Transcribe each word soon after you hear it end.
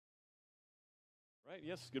Right,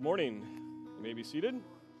 yes, good morning. You may be seated.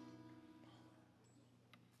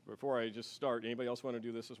 Before I just start, anybody else want to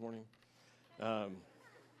do this morning?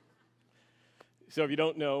 So if you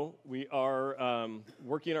don't know, we are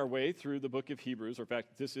working our way through the book of Hebrews. Or in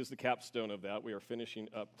fact, this is the capstone of that. We are finishing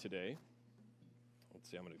up today. Let's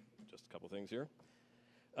see, I'm going to adjust a couple things here.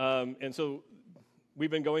 And so we've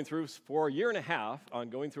been going through for a year and a half on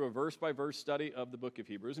going through a verse-by-verse study of the book of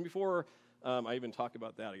Hebrews. And before I even talk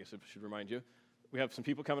about that, I guess I should remind you, we have some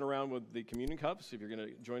people coming around with the communion cups. If you're going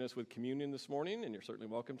to join us with communion this morning, and you're certainly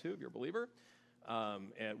welcome to if you're a believer.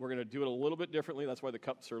 And we're going to do it a little bit differently. That's why the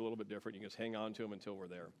cups are a little bit different. You can just hang on to them until we're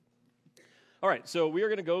there. All right, so we are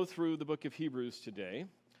going to go through the book of Hebrews today.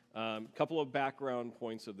 A couple of background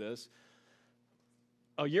points of this.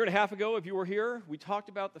 A year and a half ago, if you were here, we talked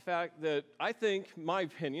about the fact that I think, my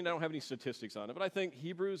opinion, I don't have any statistics on it, but I think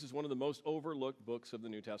Hebrews is one of the most overlooked books of the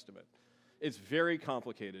New Testament. It's very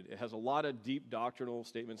complicated. It has a lot of deep doctrinal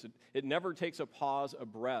statements. It never takes a pause, a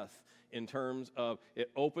breath, in terms of it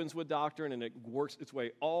opens with doctrine and it works its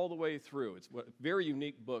way all the way through. It's a very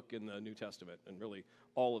unique book in the New Testament and really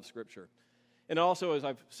all of Scripture. And also, as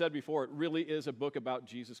I've said before, it really is a book about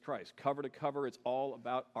Jesus Christ. Cover to cover, it's all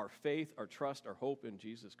about our faith, our trust, our hope in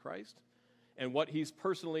Jesus Christ, and what He's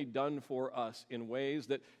personally done for us in ways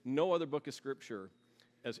that no other book of Scripture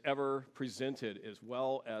has ever presented as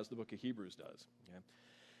well as the book of Hebrews does. Okay?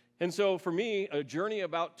 And so for me, a journey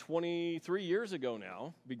about 23 years ago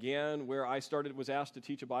now began where I was asked to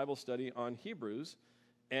teach a Bible study on Hebrews,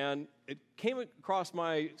 and it came across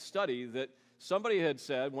my study that somebody had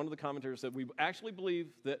said, one of the commentators said, we actually believe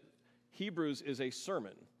that Hebrews is a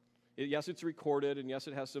sermon. Yes, it's recorded, and yes,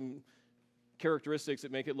 it has some characteristics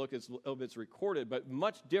that make it look as if it's recorded, but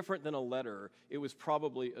much different than a letter. It was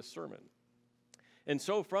probably a sermon. And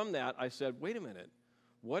so from that, I said, wait a minute,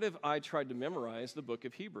 what if I tried to memorize the book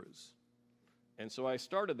of Hebrews? And so I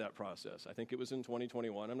started that process. I think it was in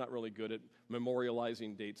 2021. I'm not really good at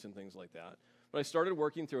memorializing dates and things like that. But I started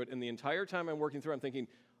working through it, and the entire time I'm working through it, I'm thinking,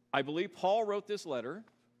 I believe Paul wrote this letter,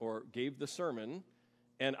 or gave the sermon,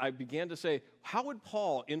 and I began to say, how would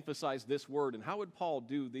Paul emphasize this word, and how would Paul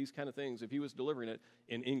do these kind of things if he was delivering it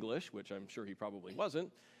in English, which I'm sure he probably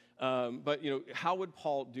wasn't, but how would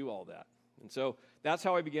Paul do all that? And so that's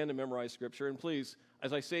how I began to memorize Scripture. And please,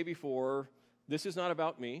 as I say before, this is not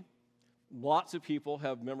about me. Lots of people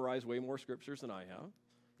have memorized way more Scriptures than I have,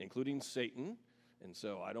 including Satan. And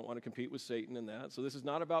so I don't want to compete with Satan in that. So this is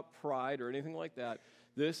not about pride or anything like that.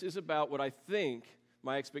 This is about what I think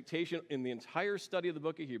my expectation in the entire study of the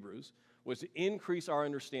book of Hebrews was to increase our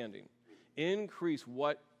understanding, increase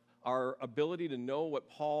what our ability to know what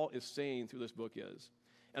Paul is saying through this book is.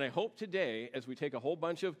 And I hope today, as we take a whole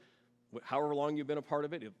bunch of however long you've been a part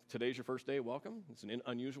of it, if today's your first day, welcome. It's an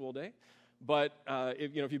unusual day. But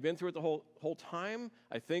if you've been through it the whole time,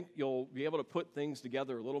 I think you'll be able to put things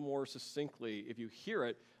together a little more succinctly if you hear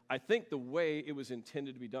it, I think the way it was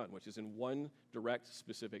intended to be done, which is in one direct,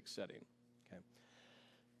 specific setting. Okay.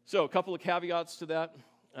 So a couple of caveats to that.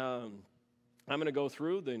 I'm going to go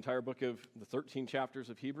through the entire book of the 13 chapters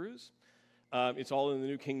of Hebrews. It's all in the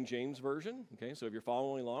New King James Version, okay? So if you're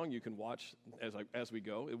following along, you can watch as we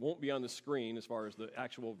go. It won't be on the screen as far as the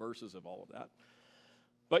actual verses of all of that.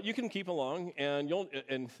 But you can keep along, and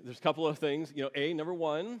there's a couple of things. Number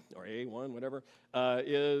one, or A1, whatever,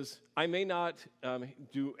 is I may not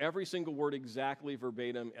do every single word exactly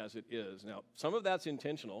verbatim as it is. Now, some of that's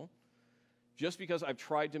intentional, just because I've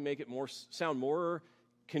tried to make it sound more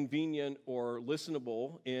convenient or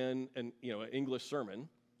listenable in an English sermon.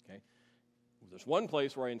 There's one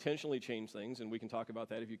place where I intentionally change things, and we can talk about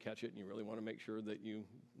that if you catch it and you really want to make sure that you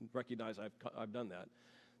recognize I've done that.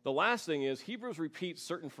 The last thing is Hebrews repeats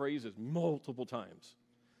certain phrases multiple times,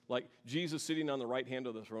 like Jesus sitting on the right hand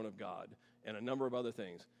of the throne of God and a number of other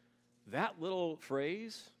things. That little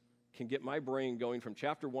phrase can get my brain going from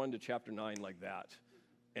chapter 1 to chapter 9 like that.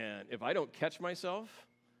 And if I don't catch myself,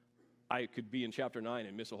 I could be in chapter 9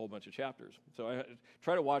 and miss a whole bunch of chapters. So I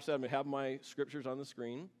try to watch that and have my scriptures on the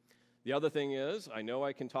screen. The other thing is, I know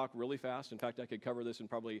I can talk really fast. In fact, I could cover this in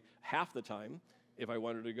probably half the time if I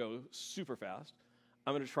wanted to go super fast.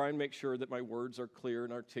 I'm going to try and make sure that my words are clear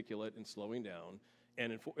and articulate and slowing down.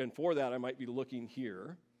 And for that, I might be looking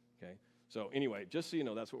here. Okay. So anyway, just so you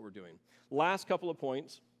know, that's what we're doing. Last couple of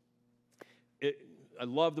points. I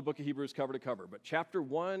love the book of Hebrews cover to cover, but chapter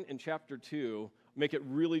 1 and chapter 2 make it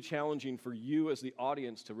really challenging for you as the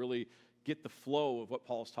audience to really get the flow of what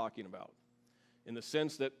Paul's talking about. In the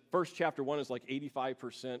sense that first chapter 1 is like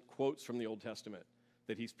 85% quotes from the Old Testament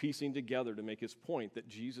that he's piecing together to make his point that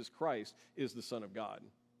Jesus Christ is the Son of God.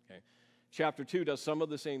 Okay? Chapter 2 does some of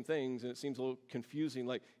the same things, and it seems a little confusing.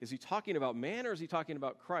 Like, is he talking about man or is he talking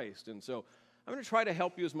about Christ? And so I'm going to try to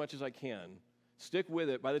help you as much as I can. Stick with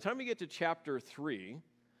it. By the time we get to chapter 3,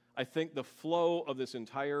 I think the flow of this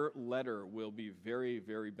entire letter will be very,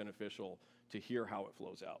 very beneficial to hear how it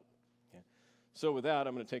flows out. Okay. So with that,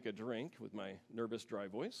 I'm going to take a drink with my nervous, dry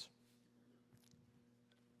voice.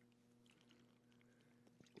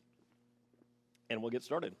 And we'll get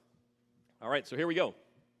started. All right, so here we go.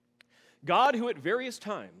 God, who at various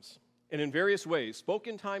times and in various ways spoke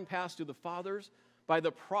in time past to the fathers by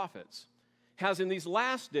the prophets, has in these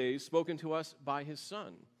last days spoken to us by his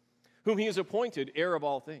Son, whom he has appointed heir of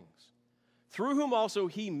all things, through whom also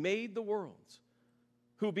he made the worlds,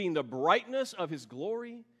 who being the brightness of his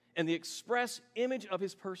glory and the express image of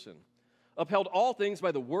his person, upheld all things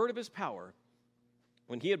by the word of his power,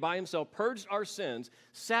 when he had by himself purged our sins,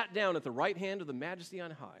 sat down at the right hand of the majesty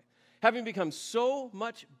on high, having become so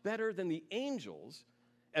much better than the angels,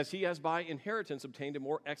 as he has by inheritance obtained a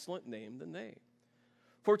more excellent name than they.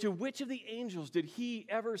 For to which of the angels did he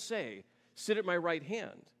ever say, sit at my right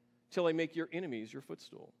hand, till I make your enemies your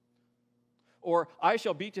footstool? Or, I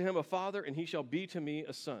shall be to him a father, and he shall be to me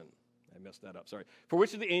a son. I messed that up, sorry. For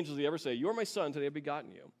which of the angels did he ever say, you are my son, today I have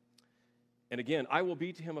begotten you? And again, I will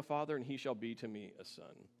be to him a father, and he shall be to me a son.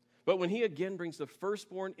 But when he again brings the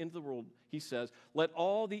firstborn into the world, he says, let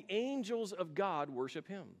all the angels of God worship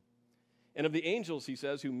him. And of the angels, he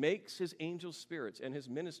says, who makes his angels spirits and his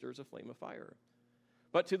ministers a flame of fire.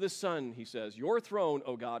 But to the Son, he says, your throne,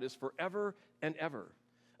 O God, is forever and ever.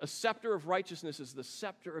 A scepter of righteousness is the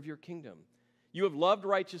scepter of your kingdom. You have loved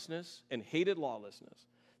righteousness and hated lawlessness.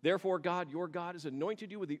 Therefore, God, your God, has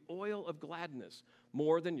anointed you with the oil of gladness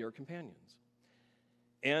more than your companions.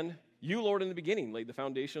 And you, Lord, in the beginning laid the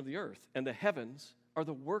foundation of the earth, and the heavens are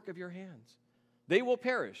the work of your hands. They will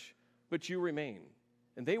perish, but you remain,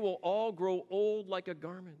 and they will all grow old like a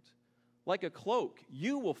garment. Like a cloak,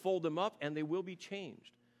 you will fold them up, and they will be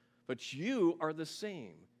changed. But you are the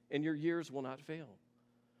same, and your years will not fail.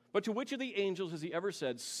 But to which of the angels has he ever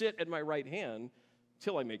said, sit at my right hand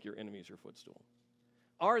till I make your enemies your footstool?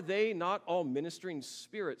 Are they not all ministering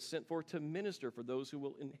spirits sent forth to minister for those who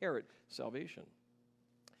will inherit salvation?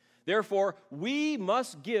 Therefore, we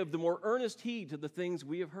must give the more earnest heed to the things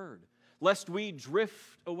we have heard, lest we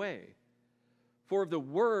drift away. For if the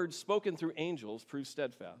word spoken through angels proves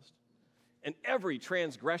steadfast, and every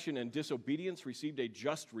transgression and disobedience received a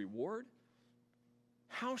just reward,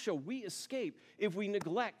 how shall we escape if we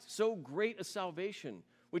neglect so great a salvation,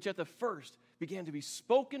 which at the first began to be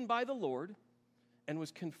spoken by the Lord and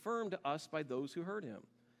was confirmed to us by those who heard him?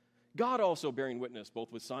 God also bearing witness,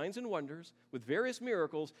 both with signs and wonders, with various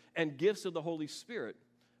miracles and gifts of the Holy Spirit,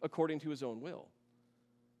 according to his own will.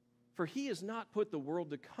 For he has not put the world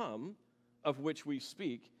to come, of which we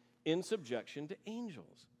speak, in subjection to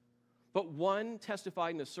angels. But one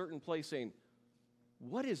testified in a certain place, saying,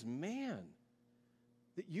 what is man,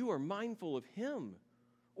 that you are mindful of him,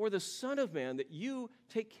 or the Son of Man, that you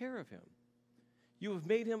take care of him? You have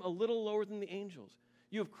made him a little lower than the angels.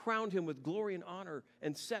 You have crowned him with glory and honor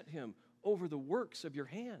and set him over the works of your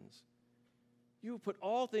hands. You have put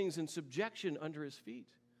all things in subjection under his feet.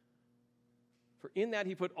 For in that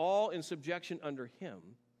he put all in subjection under him,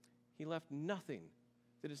 he left nothing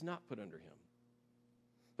that is not put under him.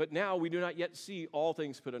 But now we do not yet see all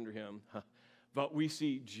things put under him, but we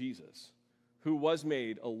see Jesus, who was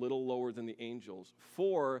made a little lower than the angels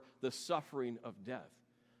for the suffering of death,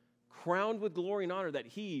 crowned with glory and honor, that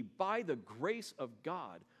he, by the grace of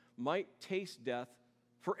God, might taste death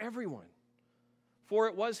for everyone. For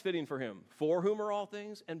it was fitting for him, for whom are all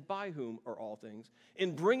things, and by whom are all things,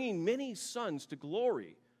 in bringing many sons to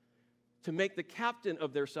glory, to make the captain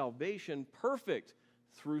of their salvation perfect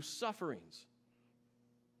through sufferings.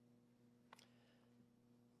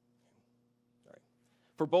 All right.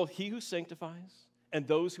 For both he who sanctifies and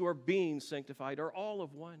those who are being sanctified are all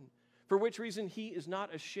of one. For which reason he is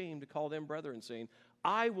not ashamed to call them brethren, saying,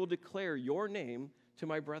 I will declare your name to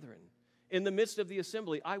my brethren. In the midst of the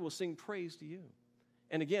assembly, I will sing praise to you.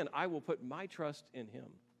 And again, I will put my trust in him.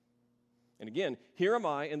 And again, here am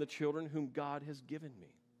I and the children whom God has given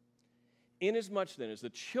me. Inasmuch then as the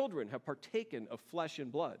children have partaken of flesh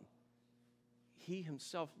and blood, he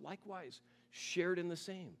himself likewise shared in the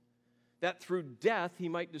same, that through death he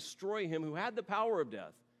might destroy him who had the power of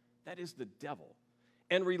death, that is the devil,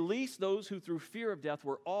 and release those who through fear of death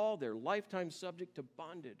were all their lifetime subject to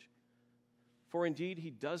bondage. For indeed he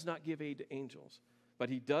does not give aid to angels, but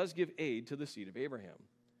he does give aid to the seed of Abraham.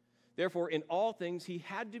 Therefore, in all things he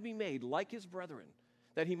had to be made like his brethren,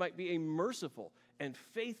 that he might be a merciful and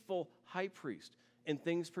faithful high priest in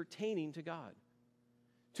things pertaining to God,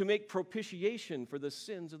 to make propitiation for the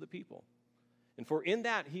sins of the people. And for in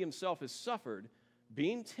that he himself has suffered,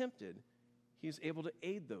 being tempted, he is able to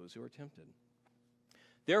aid those who are tempted.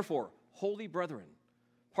 Therefore, holy brethren,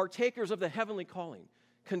 partakers of the heavenly calling,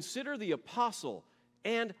 consider the apostle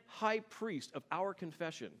and high priest of our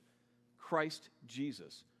confession, Christ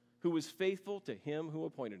Jesus, who was faithful to him who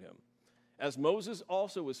appointed him, as Moses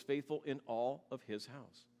also was faithful in all of his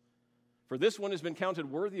house. For this one has been counted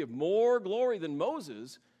worthy of more glory than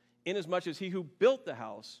Moses, inasmuch as he who built the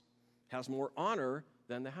house has more honor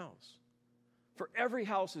than the house. For every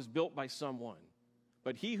house is built by someone,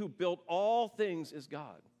 but he who built all things is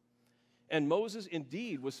God. And Moses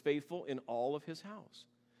indeed was faithful in all of his house,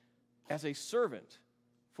 as a servant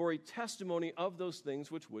for a testimony of those things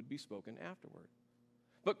which would be spoken afterward.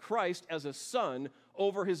 But Christ as a son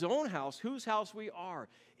over his own house, whose house we are,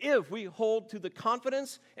 if we hold to the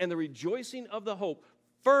confidence and the rejoicing of the hope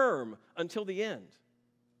firm until the end.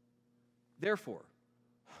 Therefore,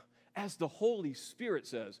 as the Holy Spirit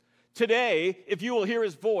says, today, if you will hear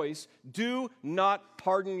his voice, do not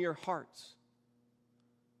harden your hearts,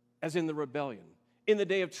 as in the rebellion, in the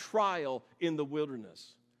day of trial in the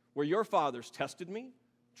wilderness, where your fathers tested me,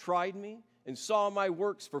 tried me, and saw my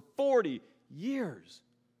works for 40 years.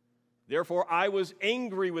 Therefore, I was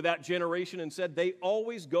angry with that generation and said, they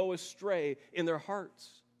always go astray in their hearts,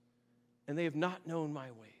 and they have not known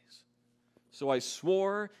my ways. So I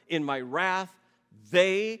swore in my wrath,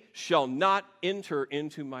 they shall not enter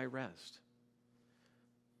into my rest.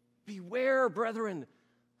 Beware, brethren,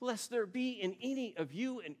 lest there be in any of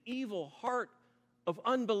you an evil heart of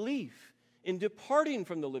unbelief in departing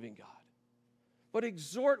from the living God. But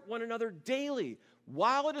exhort one another daily,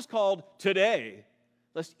 while it is called today,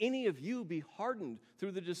 lest any of you be hardened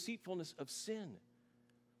through the deceitfulness of sin.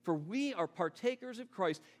 For we are partakers of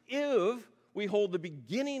Christ if we hold the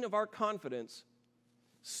beginning of our confidence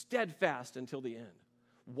steadfast until the end.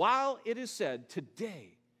 While it is said,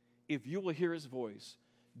 today, if you will hear his voice,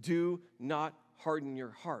 do not harden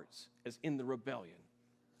your hearts as in the rebellion.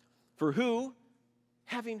 For who,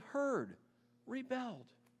 having heard, rebelled?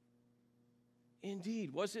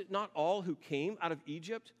 Indeed, was it not all who came out of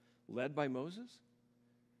Egypt led by Moses?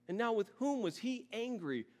 And now with whom was he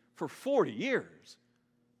angry for 40 years?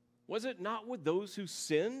 Was it not with those who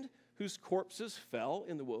sinned, whose corpses fell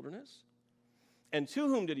in the wilderness? And to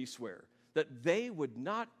whom did he swear? That they would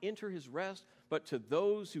not enter his rest, but to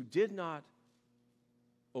those who did not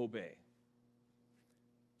obey.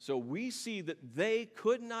 So we see that they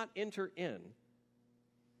could not enter in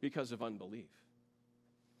because of unbelief.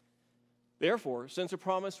 Therefore, since a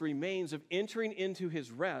promise remains of entering into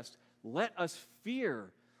his rest, let us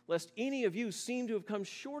fear lest any of you seem to have come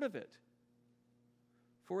short of it.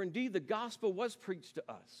 For indeed the gospel was preached to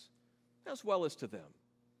us, as well as to them.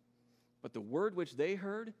 But the word which they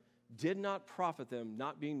heard did not profit them,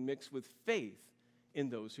 not being mixed with faith in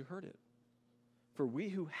those who heard it. For we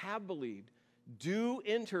who have believed do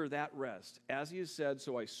enter that rest. As he has said,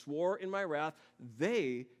 so I swore in my wrath,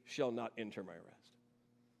 they shall not enter my rest.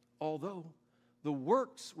 Although the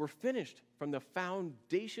works were finished from the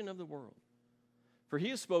foundation of the world. For he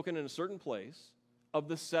has spoken in a certain place of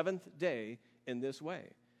the seventh day in this way.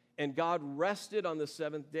 And God rested on the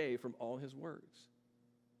seventh day from all his works.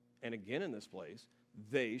 And again in this place,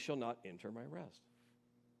 they shall not enter my rest.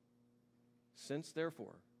 Since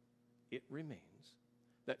therefore it remains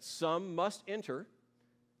that some must enter,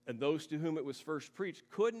 and those to whom it was first preached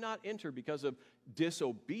could not enter because of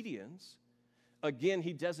disobedience, again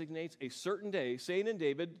he designates a certain day, saying in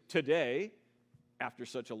David, today, after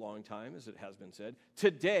such a long time as it has been said,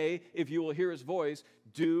 today, if you will hear his voice,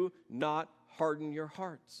 do not harden your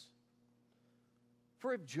hearts.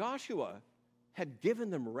 For if Joshua had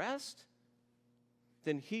given them rest,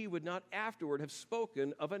 then he would not afterward have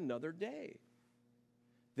spoken of another day.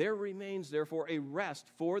 There remains, therefore, a rest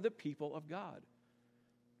for the people of God.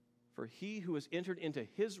 For he who has entered into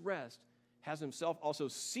his rest has himself also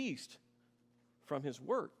ceased from his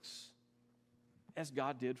works, as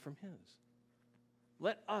God did from his.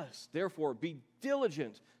 Let us, therefore, be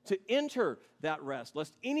diligent to enter that rest,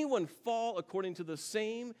 lest anyone fall according to the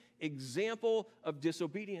same example of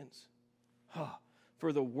disobedience.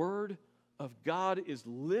 For the word of God is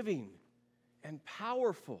living and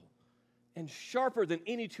powerful and sharper than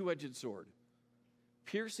any two-edged sword,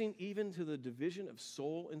 piercing even to the division of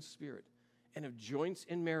soul and spirit, and of joints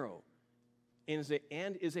and marrow,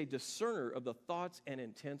 and is a discerner of the thoughts and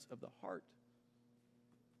intents of the heart.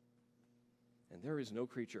 And there is no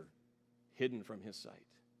creature hidden from his sight,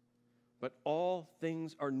 but all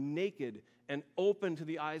things are naked and open to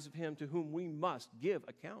the eyes of him to whom we must give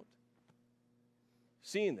account.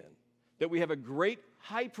 Seeing then that we have a great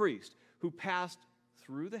high priest who passed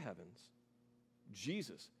through the heavens,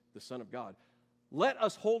 Jesus, the Son of God. Let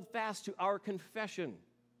us hold fast to our confession,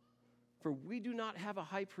 for we do not have a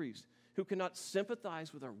high priest who cannot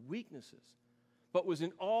sympathize with our weaknesses, but was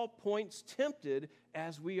in all points tempted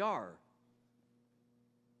as we are,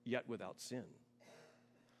 yet without sin.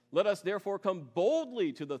 Let us therefore come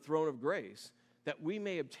boldly to the throne of grace, that we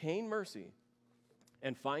may obtain mercy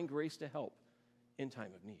and find grace to help in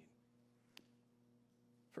time of need.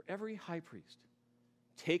 For every high priest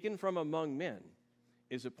taken from among men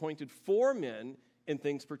is appointed for men in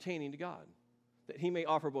things pertaining to God, that he may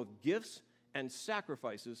offer both gifts and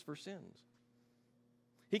sacrifices for sins.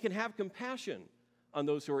 He can have compassion on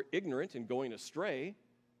those who are ignorant and going astray,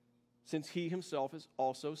 since he himself is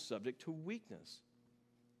also subject to weakness.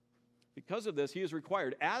 Because of this, he is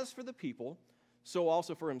required, as for the people, so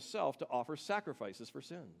also for himself, to offer sacrifices for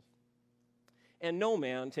sins. And no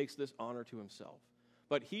man takes this honor to himself,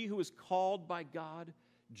 but he who is called by God,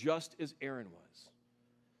 just as Aaron was.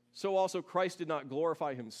 So also Christ did not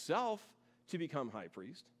glorify himself to become high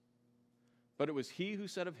priest, but it was he who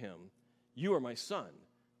said of him, "You are my son,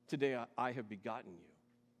 today I have begotten you."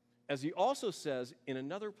 As he also says in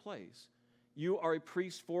another place, "You are a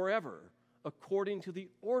priest forever, according to the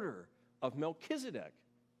order of Melchizedek,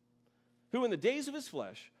 who in the days of his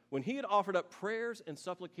flesh, when he had offered up prayers and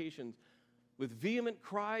supplications with vehement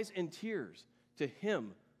cries and tears to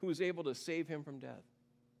him who was able to save him from death.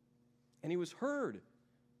 And he was heard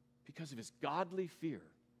because of his godly fear.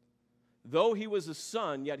 Though he was a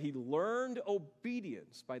son, yet he learned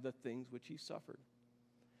obedience by the things which he suffered.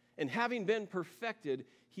 And having been perfected,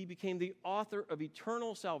 he became the author of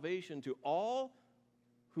eternal salvation to all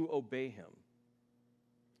who obey him,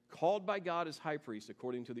 called by God as high priest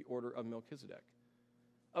according to the order of Melchizedek,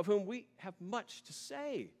 of whom we have much to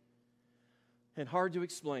say and hard to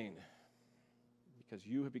explain, because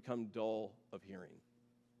you have become dull of hearing.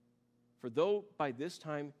 For though by this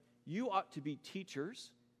time you ought to be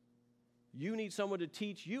teachers, you need someone to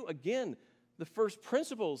teach you again the first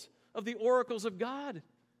principles of the oracles of God.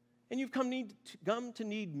 And you've come to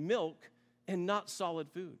need milk and not solid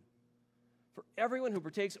food. For everyone who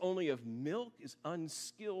partakes only of milk is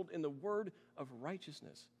unskilled in the word of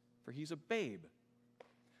righteousness, for he's a babe.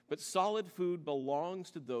 But solid food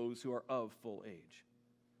belongs to those who are of full age.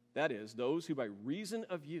 That is, those who by reason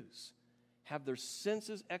of use have their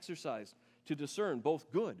senses exercised to discern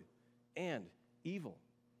both good and evil.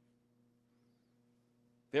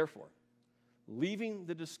 Therefore, leaving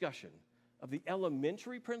the discussion of the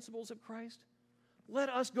elementary principles of Christ, let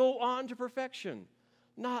us go on to perfection,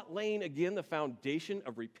 not laying again the foundation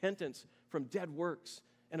of repentance from dead works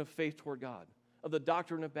and of faith toward God, of the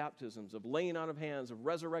doctrine of baptisms, of laying on of hands, of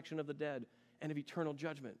resurrection of the dead, and of eternal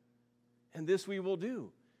judgment. And this we will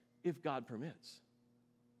do if God permits.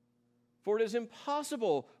 For it is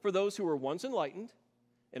impossible for those who were once enlightened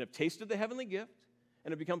and have tasted the heavenly gift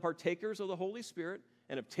and have become partakers of the Holy Spirit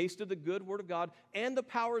and have tasted the good word of God and the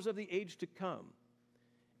powers of the age to come,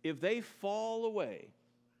 if they fall away,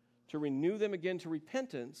 to renew them again to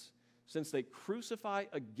repentance, since they crucify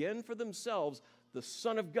again for themselves the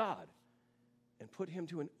Son of God and put him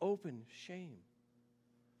to an open shame.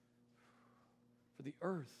 For the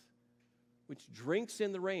earth, which drinks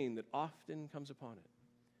in the rain that often comes upon it,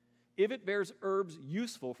 if it bears herbs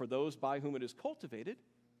useful for those by whom it is cultivated,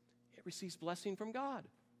 it receives blessing from God.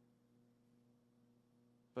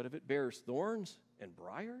 But if it bears thorns and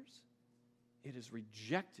briars, it is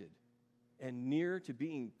rejected and near to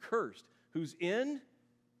being cursed, whose end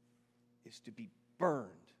is to be burned.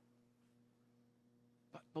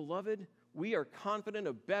 But, beloved, we are confident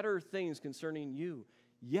of better things concerning you.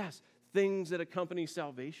 Yes, things that accompany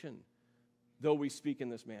salvation, though we speak in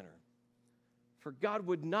this manner. For God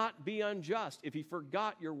would not be unjust if he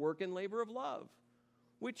forgot your work and labor of love,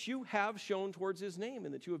 which you have shown towards his name,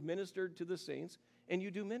 and that you have ministered to the saints, and you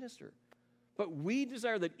do minister. But we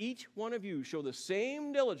desire that each one of you show the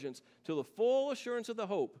same diligence to the full assurance of the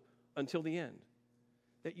hope until the end,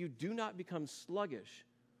 that you do not become sluggish,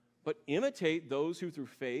 but imitate those who through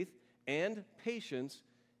faith and patience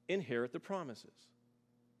inherit the promises.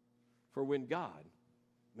 For when God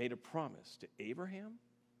made a promise to Abraham,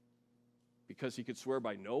 because he could swear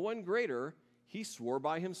by no one greater, he swore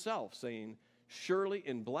by himself, saying, "Surely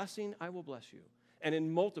in blessing I will bless you, and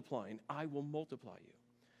in multiplying I will multiply you."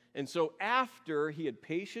 And so after he had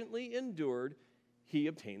patiently endured, he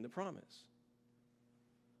obtained the promise.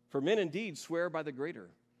 For men indeed swear by the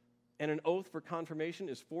greater, and an oath for confirmation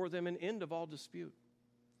is for them an end of all dispute.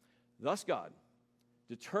 Thus God,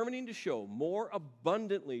 determining to show more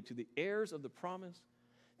abundantly to the heirs of the promise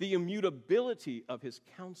the immutability of his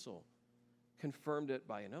counsel, confirmed it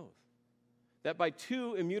by an oath. That by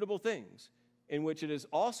two immutable things, in which it is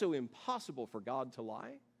also impossible for God to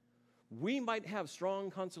lie, we might have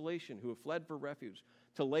strong consolation who have fled for refuge,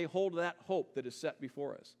 to lay hold of that hope that is set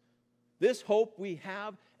before us. This hope we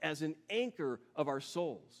have as an anchor of our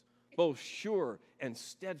souls, both sure and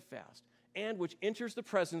steadfast, and which enters the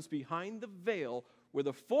presence behind the veil where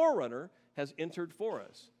the forerunner has entered for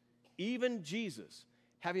us, even Jesus,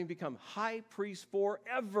 having become high priest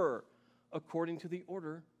forever, according to the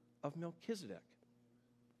order of Melchizedek.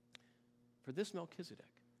 For this Melchizedek,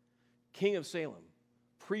 king of Salem,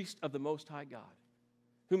 priest of the Most High God,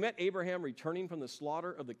 who met Abraham returning from the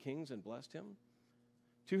slaughter of the kings and blessed him,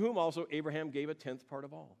 to whom also Abraham gave a tenth part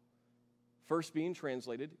of all, first being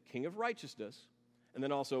translated king of righteousness, and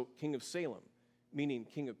then also king of Salem, meaning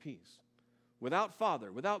king of peace, without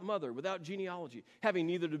father, without mother, without genealogy, having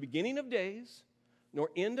neither the beginning of days nor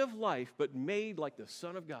end of life, but made like the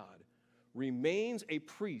Son of God, remains a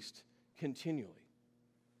priest continually.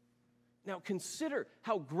 Now consider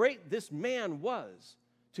how great this man was,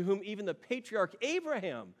 to whom even the patriarch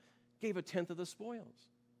Abraham gave a tenth of the spoils.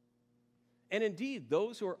 And indeed,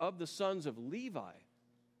 those who are of the sons of Levi,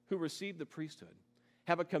 who receive the priesthood,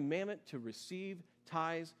 have a commandment to receive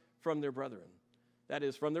tithes from their brethren. That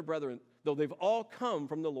is, from their brethren, though they've all come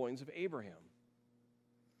from the loins of Abraham.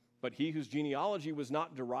 But he whose genealogy was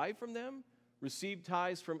not derived from them received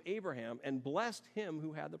tithes from Abraham and blessed him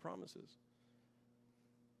who had the promises.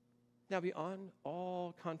 Now, beyond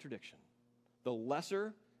all contradiction, the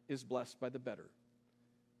lesser is blessed by the better.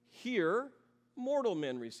 Here, mortal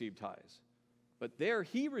men receive tithes, but there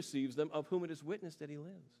he receives them of whom it is witnessed that he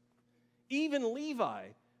lives. Even Levi,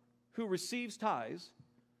 who receives tithes,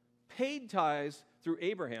 paid tithes through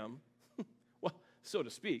Abraham, well, so to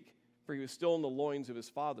speak, for he was still in the loins of his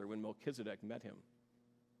father when Melchizedek met him.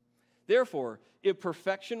 Therefore, if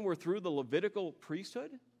perfection were through the Levitical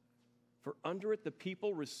priesthood, for under it the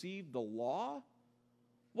people received the law,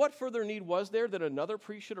 what further need was there that another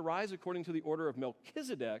priest should arise according to the order of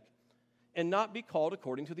Melchizedek and not be called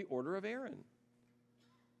according to the order of Aaron?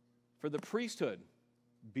 For the priesthood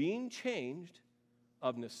being changed,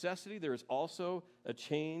 of necessity there is also a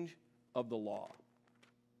change of the law.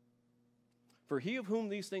 For he of whom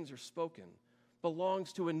these things are spoken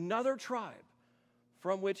belongs to another tribe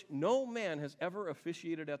from which no man has ever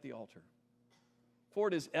officiated at the altar. For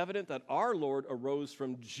it is evident that our Lord arose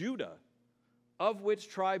from Judah, of which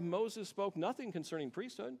tribe Moses spoke nothing concerning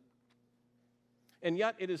priesthood. And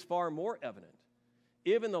yet it is far more evident,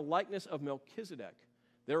 if in the likeness of Melchizedek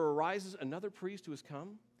there arises another priest who has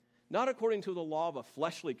come, not according to the law of a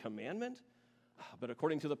fleshly commandment, but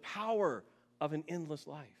according to the power of an endless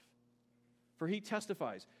life. For he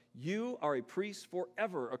testifies, you are a priest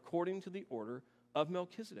forever according to the order of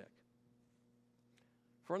Melchizedek.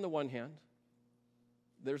 For on the one hand,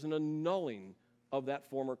 there's an annulling of that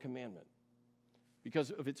former commandment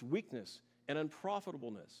because of its weakness and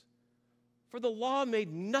unprofitableness. For the law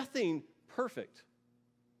made nothing perfect.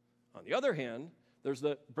 On the other hand, there's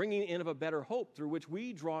the bringing in of a better hope through which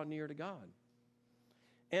we draw near to God.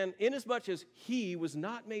 And inasmuch as he was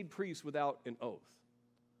not made priest without an oath,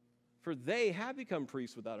 for they have become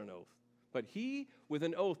priests without an oath, but he with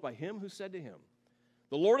an oath by him who said to him,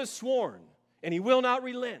 the Lord has sworn, and he will not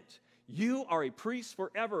relent. You are a priest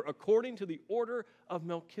forever, according to the order of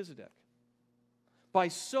Melchizedek. By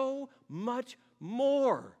so much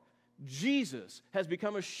more, Jesus has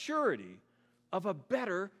become a surety of a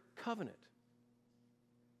better covenant.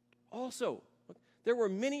 Also, there were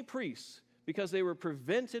many priests because they were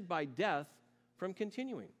prevented by death from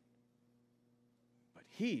continuing. But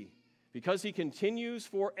he, because he continues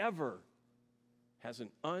forever, has an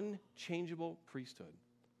unchangeable priesthood.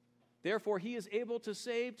 Therefore, he is able to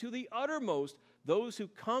save to the uttermost those who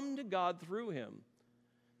come to God through him,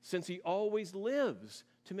 since he always lives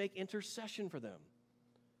to make intercession for them.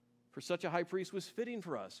 For such a high priest was fitting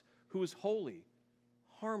for us, who is holy,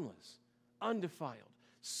 harmless, undefiled,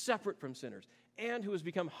 separate from sinners, and who has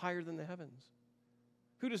become higher than the heavens,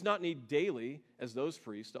 who does not need daily, as those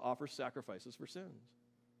priests, to offer sacrifices for sins.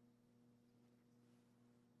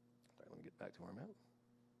 All right, let me get back to where I'm at.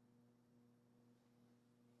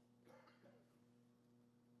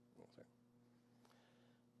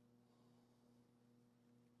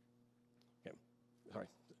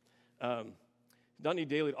 Not need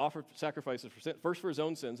daily to offer sacrifices for sin, first for his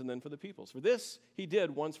own sins and then for the people's. For this he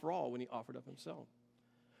did once for all when he offered up himself.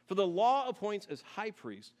 For the law appoints as high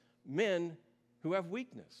priests men who have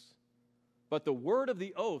weakness. But the word of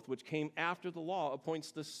the oath which came after the law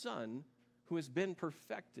appoints the Son who has been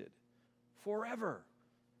perfected forever.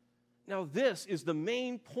 Now this is the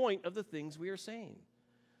main point of the things we are saying.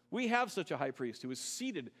 We have such a high priest who is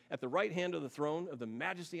seated at the right hand of the throne of the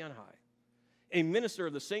majesty on high, a minister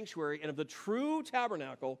of the sanctuary and of the true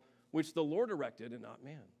tabernacle which the Lord erected and not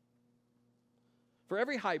man. For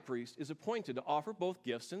every high priest is appointed to offer both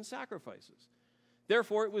gifts and sacrifices.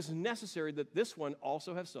 Therefore, it was necessary that this one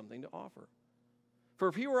also have something to offer. For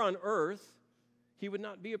if he were on earth, he would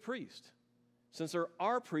not be a priest, since there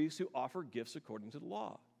are priests who offer gifts according to the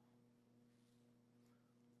law.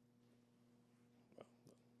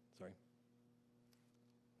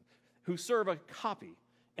 Who serve a copy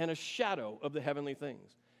and a shadow of the heavenly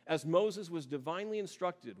things, as Moses was divinely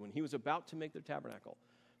instructed when he was about to make the tabernacle.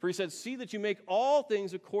 For he said, see that you make all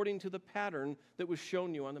things according to the pattern that was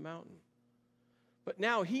shown you on the mountain. But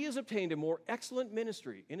now he has obtained a more excellent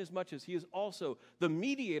ministry, inasmuch as he is also the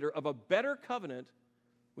mediator of a better covenant,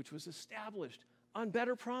 which was established on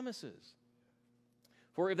better promises.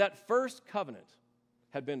 For if that first covenant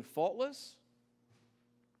had been faultless,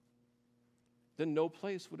 then no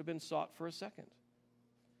place would have been sought for a second.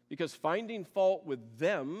 Because finding fault with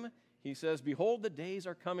them, he says, behold, the days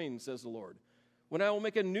are coming, says the Lord, when I will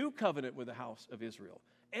make a new covenant with the house of Israel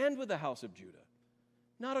and with the house of Judah,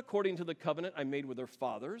 not according to the covenant I made with their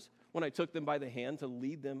fathers when I took them by the hand to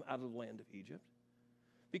lead them out of the land of Egypt,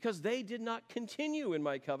 because they did not continue in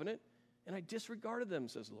my covenant, and I disregarded them,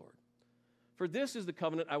 says the Lord. For this is the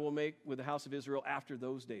covenant I will make with the house of Israel after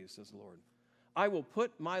those days, says the Lord. I will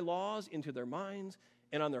put my laws into their minds,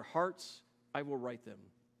 and on their hearts I will write them.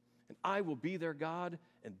 And I will be their God,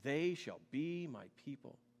 and they shall be my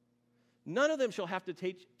people. None of them shall have to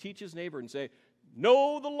teach his neighbor and say,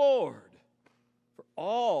 know the Lord, for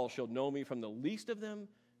all shall know me from the least of them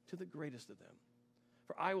to the greatest of them.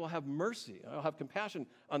 For I will have mercy, I will have compassion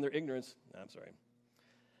on their ignorance. I'm sorry.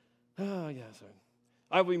 Sorry.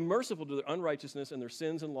 I will be merciful to their unrighteousness and their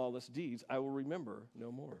sins and lawless deeds. I will remember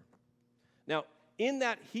no more. Now, in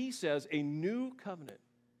that he says a new covenant,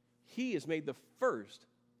 he has made the first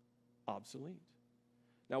obsolete.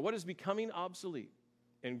 Now, what is becoming obsolete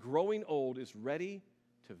and growing old is ready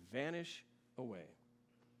to vanish away.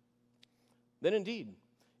 Then indeed,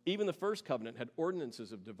 even the first covenant had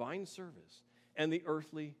ordinances of divine service and the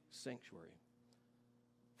earthly sanctuary.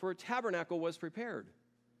 For a tabernacle was prepared,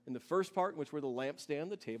 in the first part, which were the lampstand,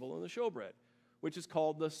 the table, and the showbread, which is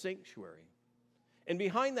called the sanctuary. And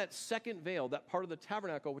behind that second veil, that part of the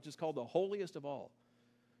tabernacle, which is called the holiest of all,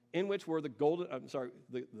 in which were the golden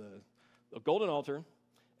altar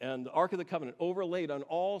and the Ark of the Covenant overlaid on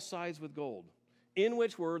all sides with gold, in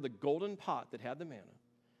which were the golden pot that had the manna,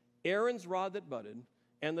 Aaron's rod that budded,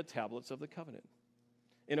 and the tablets of the covenant.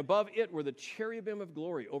 And above it were the cherubim of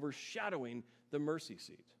glory overshadowing the mercy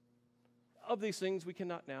seat. Of these things we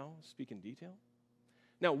cannot now speak in detail.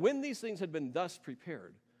 Now, when these things had been thus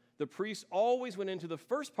prepared, the priests always went into the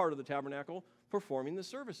first part of the tabernacle performing the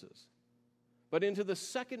services. But into the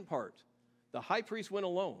second part, the high priest went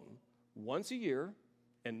alone once a year,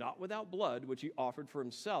 and not without blood, which he offered for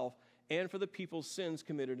himself and for the people's sins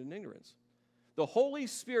committed in ignorance. The Holy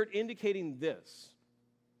Spirit indicating this,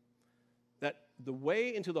 that the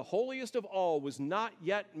way into the holiest of all was not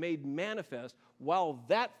yet made manifest while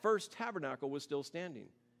that first tabernacle was still standing.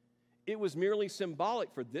 It was merely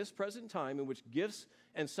symbolic for this present time in which gifts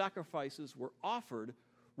and sacrifices were offered,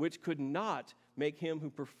 which could not make him who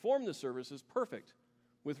performed the services perfect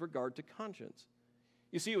with regard to conscience.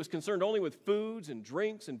 You see, it was concerned only with foods and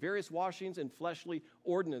drinks and various washings and fleshly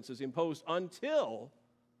ordinances imposed until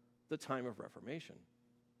the time of Reformation.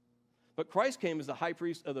 But Christ came as the high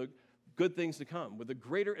priest of the good things to come, with a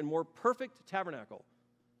greater and more perfect tabernacle,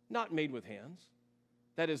 not made with hands,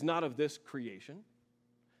 that is, not of this creation,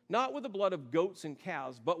 not with the blood of goats and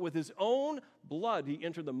calves, but with his own blood he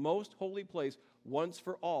entered the most holy place once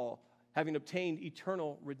for all, having obtained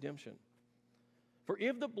eternal redemption. For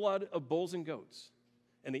if the blood of bulls and goats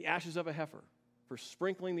and the ashes of a heifer for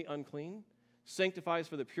sprinkling the unclean sanctifies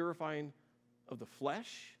for the purifying of the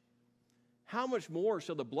flesh, how much more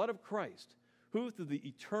shall the blood of Christ, who through the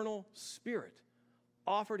eternal Spirit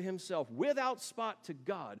offered himself without spot to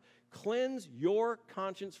God, cleanse your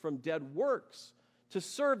conscience from dead works to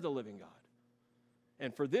serve the living God?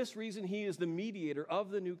 And for this reason he is the mediator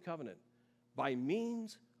of the new covenant, by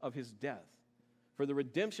means of his death, for the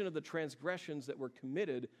redemption of the transgressions that were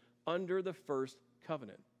committed under the first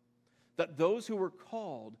covenant, that those who were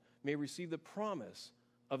called may receive the promise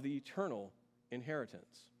of the eternal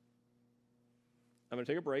inheritance. I'm going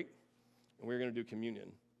to take a break, and we're going to do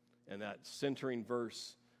communion, and that centering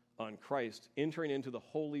verse on Christ entering into the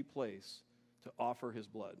holy place to offer his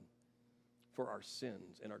blood for our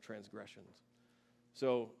sins and our transgressions.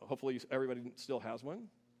 So hopefully everybody still has one.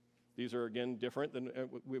 These are, again, different than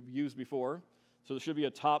we've used before. So there should be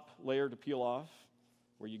a top layer to peel off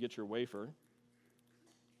where you get your wafer.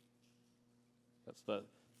 That's the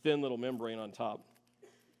thin little membrane on top.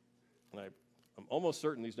 And I'm almost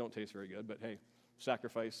certain these don't taste very good, but hey,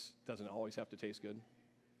 sacrifice doesn't always have to taste good.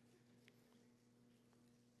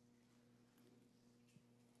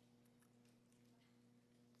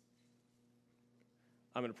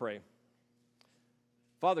 I'm going to pray.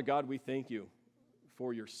 Father God, we thank you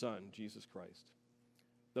for your Son, Jesus Christ.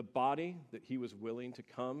 The body that he was willing to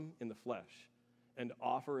come in the flesh and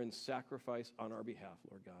offer and sacrifice on our behalf,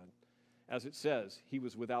 Lord God. As it says, he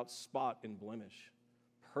was without spot and blemish,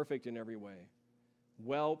 perfect in every way,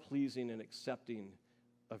 well-pleasing and accepting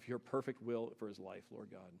of your perfect will for his life, Lord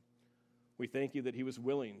God. We thank you that he was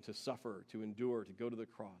willing to suffer, to endure, to go to the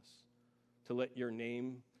cross, to let your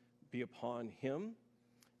name be upon him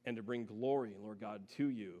and to bring glory, Lord God, to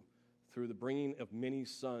you through the bringing of many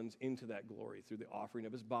sons into that glory, through the offering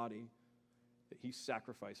of his body that he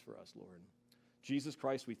sacrificed for us, Lord. Jesus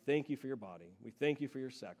Christ, we thank you for your body. We thank you for your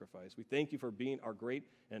sacrifice. We thank you for being our great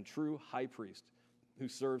and true high priest who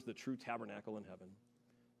serves the true tabernacle in heaven.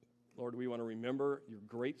 Lord, we want to remember your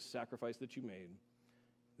great sacrifice that you made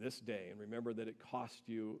this day, and remember that it cost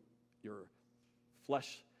you your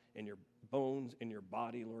flesh and your bones and your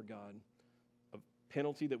body, Lord God, a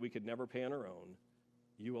penalty that we could never pay on our own.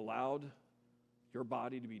 You allowed your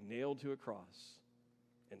body to be nailed to a cross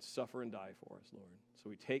and suffer and die for us, Lord. So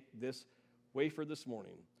we take this wafer this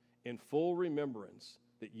morning in full remembrance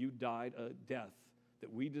that you died a death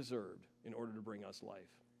that we deserved in order to bring us life.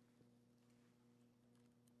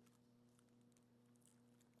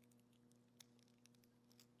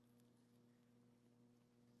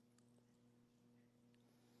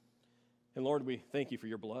 And Lord, we thank you for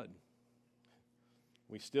your blood.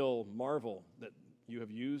 We still marvel that you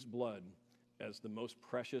have used blood as the most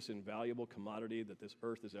precious and valuable commodity that this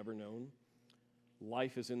earth has ever known.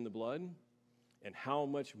 Life is in the blood, and how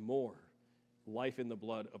much more life in the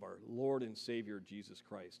blood of our Lord and Savior Jesus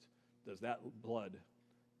Christ does that blood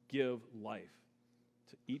give life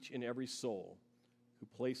to each and every soul who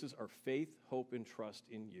places our faith, hope, and trust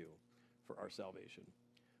in you for our salvation.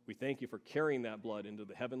 We thank you for carrying that blood into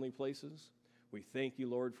the heavenly places. We thank you,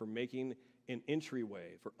 Lord, for making an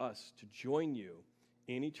entryway for us to join you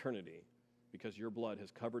in eternity because your blood has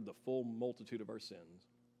covered the full multitude of our sins.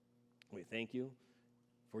 We thank you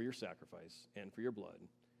for your sacrifice and for your blood,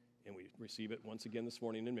 and we receive it once again this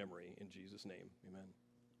morning in memory. In Jesus' name, amen.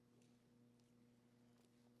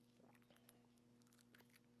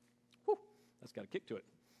 Whew, that's got a kick to it.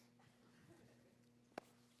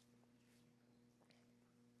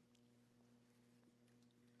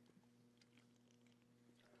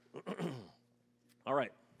 All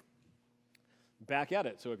right, back at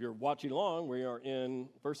it. So if you're watching along, we are in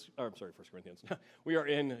First Corinthians. We are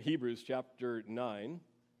in Hebrews chapter 9,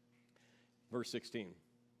 verse 16.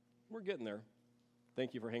 We're getting there.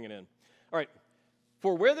 Thank you for hanging in. All right,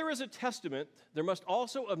 for where there is a testament, there must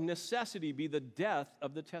also of necessity be the death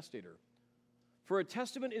of the testator. For a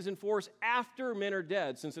testament is in force after men are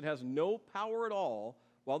dead, since it has no power at all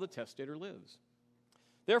while the testator lives.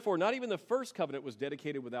 Therefore, not even the first covenant was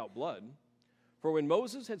dedicated without blood. For when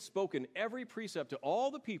Moses had spoken every precept to all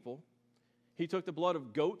the people, he took the blood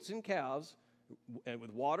of goats and calves, and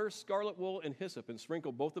with water, scarlet wool, and hyssop, and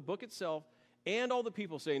sprinkled both the book itself and all the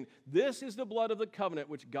people, saying, "This is the blood of the covenant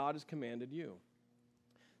which God has commanded you."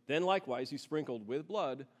 Then likewise he sprinkled with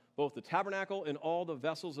blood both the tabernacle and all the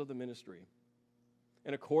vessels of the ministry.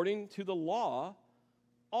 And according to the law,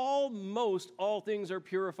 almost all things are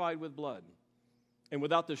purified with blood. And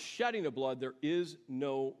without the shedding of blood, there is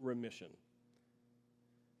no remission.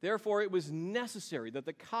 Therefore, it was necessary that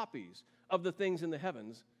the copies of the things in the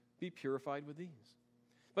heavens be purified with these.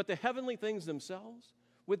 But the heavenly things themselves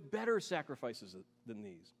with better sacrifices than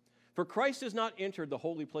these. For Christ has not entered the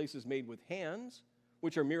holy places made with hands,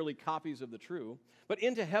 which are merely copies of the true, but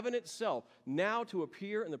into heaven itself, now to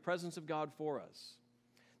appear in the presence of God for us.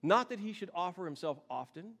 Not that he should offer himself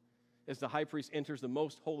often, as the high priest enters the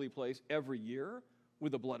most holy place every year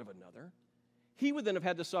with the blood of another. He would then have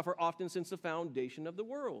had to suffer often since the foundation of the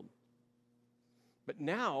world. But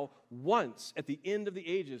now, once at the end of the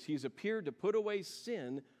ages, he's appeared to put away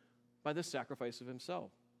sin by the sacrifice of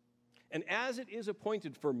himself. And as it is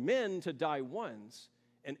appointed for men to die once,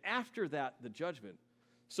 and after that the judgment,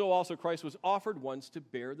 so also Christ was offered once to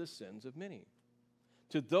bear the sins of many.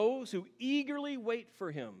 To those who eagerly wait for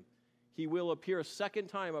him, he will appear a second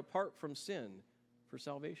time apart from sin for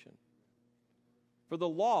salvation. For the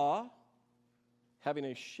law, having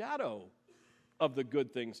a shadow of the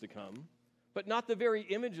good things to come, but not the very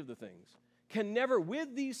image of the things, can never,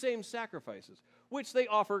 with these same sacrifices, which they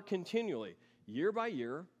offer continually, year by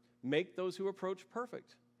year, make those who approach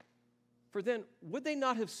perfect. For then, would they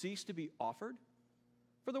not have ceased to be offered?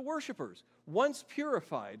 For the worshipers, once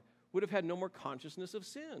purified, would have had no more consciousness of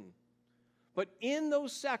sin. But in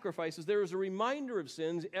those sacrifices, there is a reminder of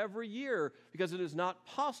sins every year, because it is not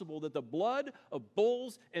possible that the blood of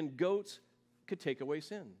bulls and goats could take away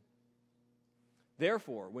sin.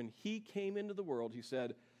 Therefore, when he came into the world, he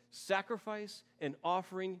said, sacrifice and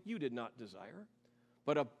offering you did not desire,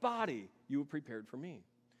 but a body you have prepared for me.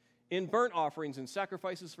 In burnt offerings and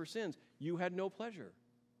sacrifices for sins, you had no pleasure.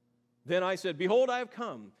 Then I said, behold, I have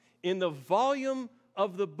come. In the volume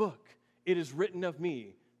of the book, it is written of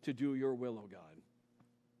me to do your will, O God.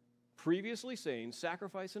 Previously saying,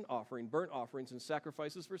 sacrifice and offering, burnt offerings and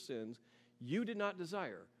sacrifices for sins, you did not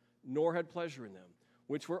desire, nor had pleasure in them,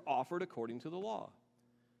 which were offered according to the law.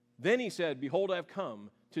 Then he said, behold, I have come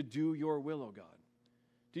to do your will, O God.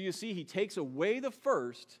 Do you see? He takes away the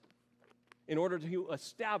first in order to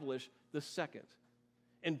establish the second.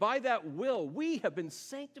 And by that will, we have been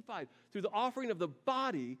sanctified through the offering of the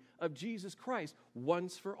body of Jesus Christ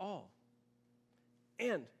once for all.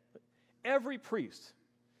 And every priest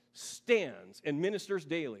stands and ministers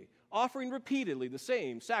daily, offering repeatedly the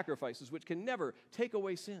same sacrifices which can never take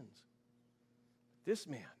away sins. This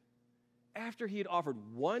man, after he had offered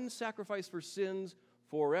one sacrifice for sins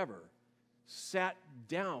forever, sat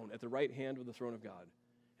down at the right hand of the throne of God.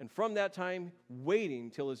 And from that time, waiting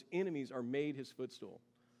till his enemies are made his footstool.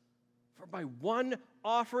 For by one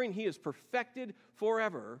offering he has perfected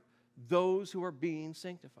forever those who are being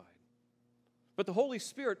sanctified. But the Holy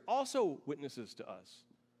Spirit also witnesses to us.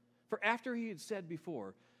 For after he had said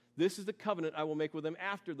before, this is the covenant I will make with them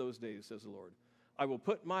after those days, says the Lord. I will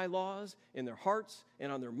put my laws in their hearts,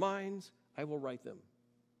 and on their minds I will write them.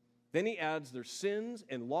 Then he adds, their sins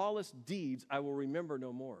and lawless deeds I will remember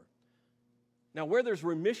no more. Now where there's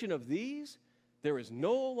remission of these, there is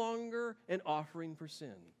no longer an offering for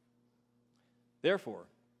sin. Therefore,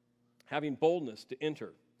 having boldness to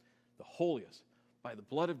enter the holiest by the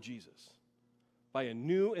blood of Jesus, by a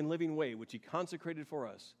new and living way which he consecrated for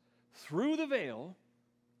us, through the veil,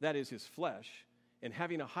 that is his flesh, and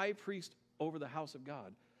having a high priest over the house of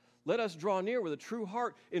God, let us draw near with a true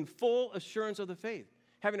heart in full assurance of the faith,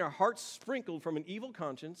 having our hearts sprinkled from an evil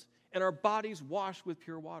conscience and our bodies washed with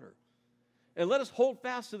pure water. And let us hold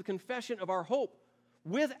fast to the confession of our hope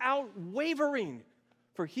without wavering,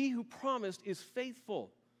 for he who promised is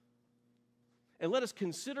faithful. And let us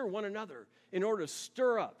consider one another in order to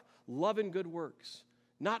stir up love and good works,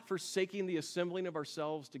 not forsaking the assembling of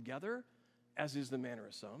ourselves together, as is the manner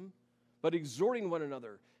of some, but exhorting one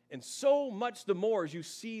another, and so much the more as you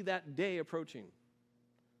see that day approaching.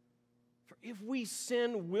 For if we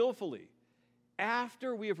sin willfully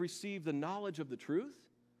after we have received the knowledge of the truth,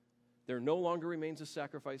 there no longer remains a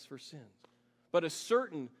sacrifice for sins, but a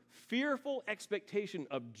certain fearful expectation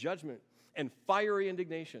of judgment and fiery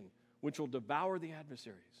indignation, which will devour the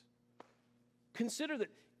adversaries. Consider that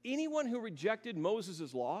anyone who rejected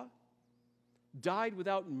Moses' law died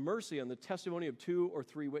without mercy on the testimony of 2 or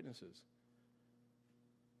 3 witnesses.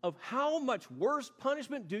 Of how much worse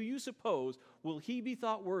punishment do you suppose will he be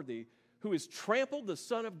thought worthy who has trampled the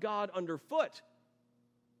Son of God underfoot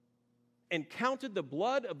and counted the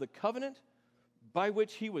blood of the covenant by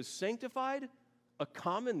which he was sanctified a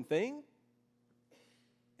common thing,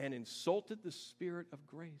 and insulted the Spirit of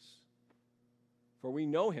grace? For we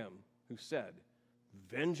know him who said,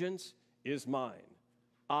 vengeance is mine,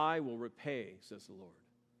 I will repay, says the Lord.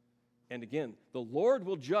 And again, the Lord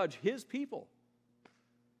will judge his people.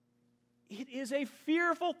 It is a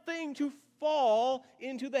fearful thing to fall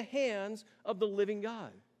into the hands of the living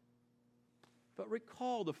God. But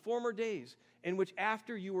recall the former days in which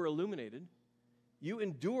after you were illuminated, you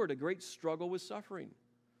endured a great struggle with suffering,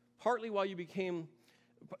 partly while you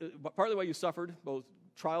suffered both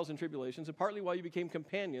trials and tribulations, and partly while you became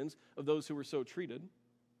companions of those who were so treated.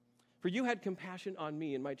 For you had compassion on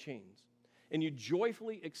me in my chains, and you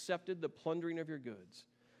joyfully accepted the plundering of your goods,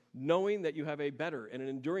 knowing that you have a better and an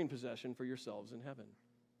enduring possession for yourselves in heaven.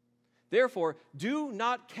 Therefore, do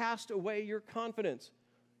not cast away your confidence.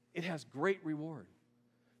 It has great reward.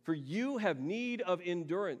 For you have need of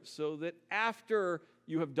endurance, so that after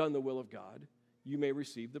you have done the will of God, you may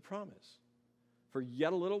receive the promise. For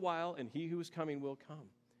yet a little while, and he who is coming will come,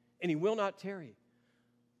 and he will not tarry.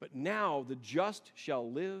 But now the just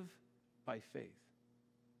shall live by faith.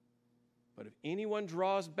 But if anyone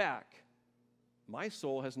draws back, my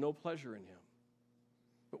soul has no pleasure in him.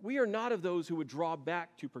 But we are not of those who would draw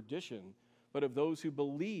back to perdition, but of those who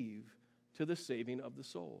believe to the saving of the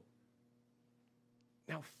soul.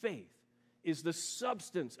 Now faith is the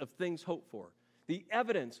substance of things hoped for, the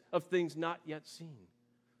evidence of things not yet seen.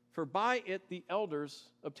 For by it the elders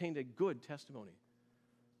obtained a good testimony.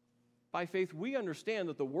 By faith we understand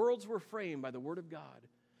that the worlds were framed by the word of God,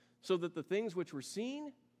 so that the things which were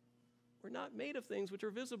seen were not made of things which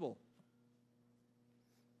are visible.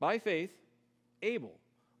 By faith, Abel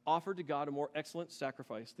offered to God a more excellent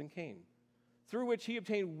sacrifice than Cain, through which he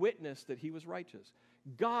obtained witness that he was righteous,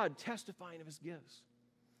 God testifying of his gifts.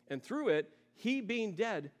 And through it, he being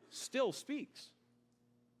dead still speaks.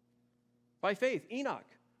 By faith, Enoch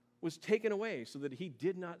was taken away so that he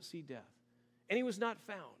did not see death, and he was not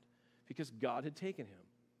found because God had taken him.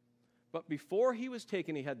 But before he was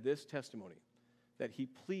taken, he had this testimony, that he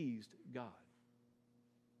pleased God.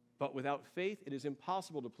 But without faith, it is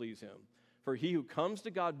impossible to please him. For he who comes to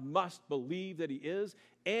God must believe that he is,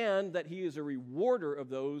 and that he is a rewarder of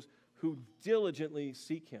those who diligently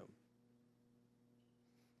seek him.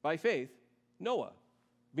 By faith, Noah,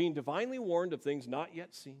 being divinely warned of things not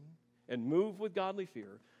yet seen, and moved with godly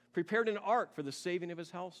fear, prepared an ark for the saving of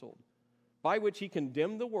his household, by which he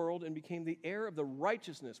condemned the world and became the heir of the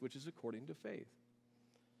righteousness which is according to faith.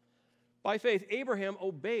 By faith, Abraham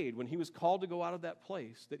obeyed when he was called to go out of that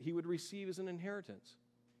place that he would receive as an inheritance.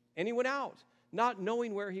 And he went out, not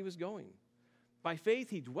knowing where he was going. By faith,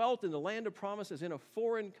 he dwelt in the land of promise as in a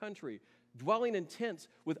foreign country, dwelling in tents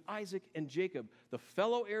with Isaac and Jacob, the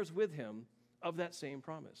fellow heirs with him of that same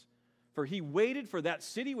promise. For he waited for that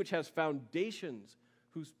city which has foundations,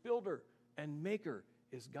 whose builder and maker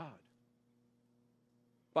is God.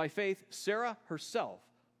 By faith, Sarah herself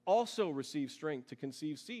also received strength to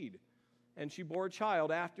conceive seed, and she bore a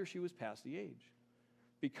child after she was past the age,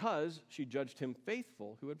 because she judged him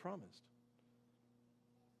faithful who had promised.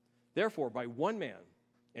 Therefore, by one man,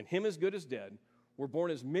 and him as good as dead, were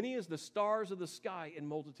born as many as the stars of the sky in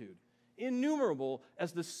multitude, innumerable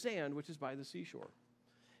as the sand which is by the seashore.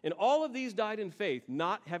 And all of these died in faith,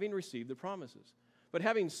 not having received the promises, but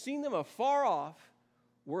having seen them afar off,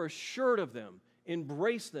 were assured of them,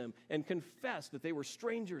 embraced them, and confessed that they were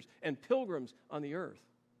strangers and pilgrims on the earth.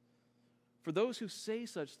 For those who say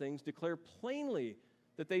such things declare plainly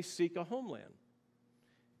that they seek a homeland.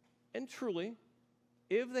 And truly,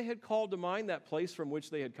 if they had called to mind that place from which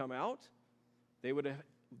they had come out, they would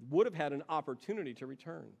have had an opportunity to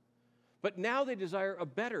return. But now they desire a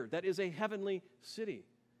better, that is, a heavenly city.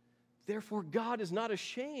 Therefore, God is not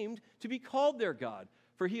ashamed to be called their God,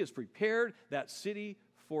 for he has prepared that city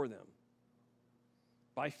for them.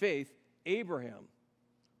 By faith, Abraham,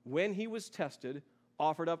 when he was tested,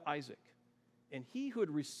 offered up Isaac. And he who had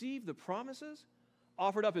received the promises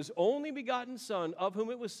offered up his only begotten son, of whom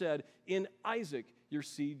it was said, "In Isaac your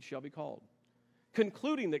seed shall be called,"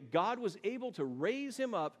 concluding that God was able to raise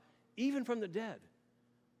him up even from the dead,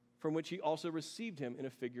 from which he also received him in a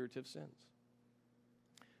figurative sense.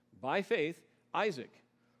 By faith, Isaac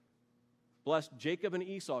blessed Jacob and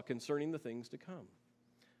Esau concerning the things to come.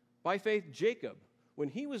 By faith, Jacob, when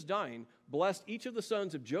he was dying, blessed each of the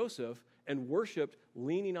sons of Joseph and worshiped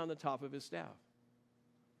leaning on the top of his staff.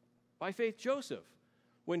 By faith, Joseph,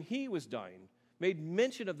 when he was dying, made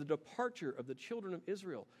mention of the departure of the children of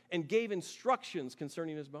Israel and gave instructions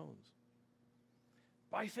concerning his bones.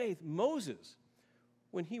 By faith, Moses,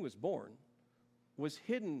 when he was born, was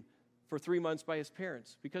hidden for 3 months by his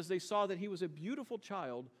parents because they saw that he was a beautiful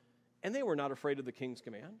child and they were not afraid of the king's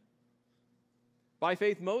command. By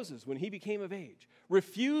faith, Moses, when he became of age,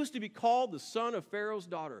 refused to be called the son of Pharaoh's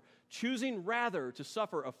daughter, choosing rather to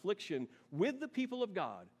suffer affliction with the people of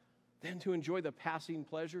God than to enjoy the passing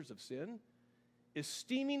pleasures of sin,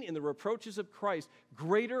 esteeming in the reproaches of Christ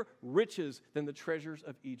greater riches than the treasures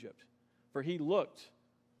of Egypt, for he looked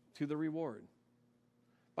to the reward.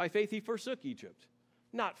 By faith he forsook Egypt,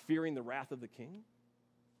 not fearing the wrath of the king,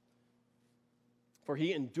 for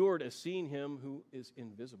he endured as seeing him who is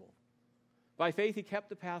invisible. By faith he kept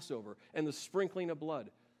the Passover and the sprinkling of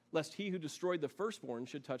blood, lest he who destroyed the firstborn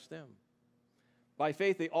should touch them. By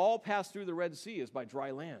faith they all passed through the Red Sea as by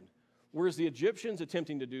dry land, whereas the Egyptians,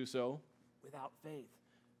 attempting to do so without faith,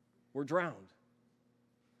 were drowned.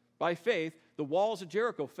 By faith the walls of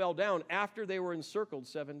Jericho fell down after they were encircled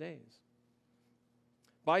 7 days.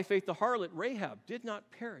 By faith the harlot Rahab did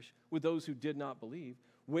not perish with those who did not believe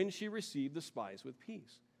when she received the spies with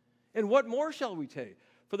peace. And what more shall we take?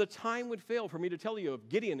 For the time would fail for me to tell you of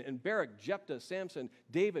Gideon and Barak, Jephthah, Samson,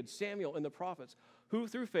 David, Samuel, and the prophets, who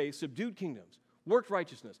through faith subdued kingdoms, worked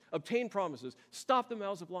righteousness, obtained promises, stopped the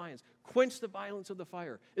mouths of lions, quenched the violence of the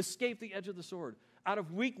fire, escaped the edge of the sword, out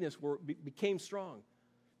of weakness became strong,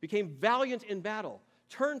 became valiant in battle,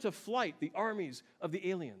 turned to flight the armies of the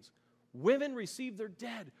aliens. Women received their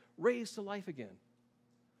dead, raised to life again.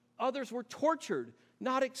 Others were tortured,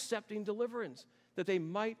 not accepting deliverance, that they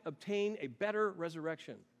might obtain a better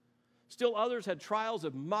resurrection. Still others had trials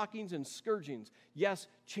of mockings and scourgings, yes,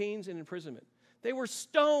 chains and imprisonment. They were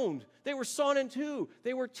stoned. They were sawn in two.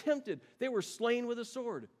 They were tempted. They were slain with a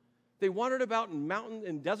sword. They wandered about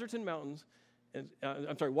in deserts and mountains,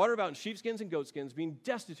 wandered about in sheepskins and goatskins, being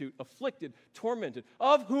destitute, afflicted, tormented,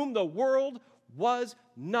 of whom the world was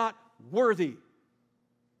not worthy.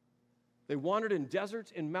 They wandered in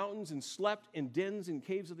deserts and mountains and slept in dens and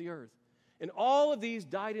caves of the earth. And all of these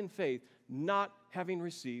died in faith, not having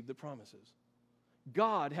received the promises.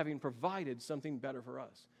 God having provided something better for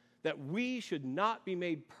us, that we should not be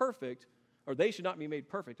made perfect, or they should not be made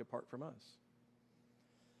perfect apart from us.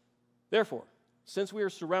 Therefore, since we are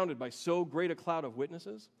surrounded by so great a cloud of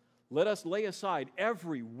witnesses, let us lay aside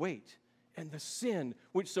every weight and the sin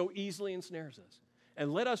which so easily ensnares us,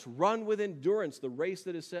 and let us run with endurance the race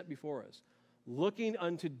that is set before us, looking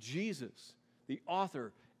unto Jesus, the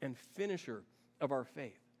author and finisher of our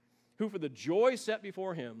faith, who for the joy set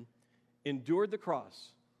before him endured the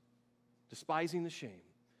cross, despising the shame,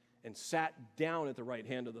 and sat down at the right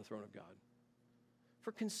hand of the throne of God.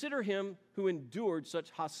 For consider him who endured such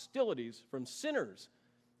hostilities from sinners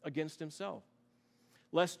against himself,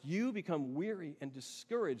 lest you become weary and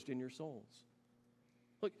discouraged in your souls.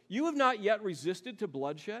 Look, you have not yet resisted to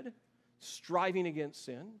bloodshed, striving against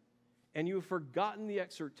sin, and you have forgotten the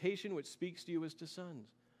exhortation which speaks to you as to sons.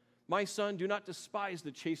 My son, do not despise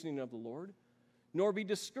the chastening of the Lord, nor be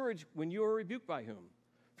discouraged when you are rebuked by him.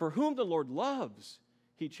 For whom the Lord loves,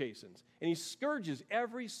 he chastens, and he scourges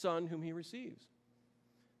every son whom he receives.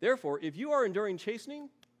 Therefore, if you are enduring chastening,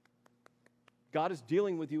 God is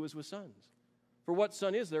dealing with you as with sons. For what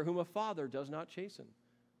son is there whom a father does not chasten?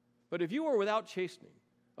 But if you are without chastening,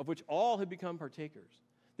 of which all have become partakers,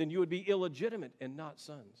 then you would be illegitimate and not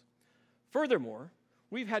sons. Furthermore,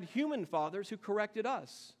 we've had human fathers who corrected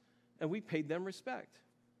us, and we paid them respect.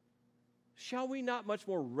 Shall we not much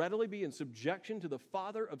more readily be in subjection to the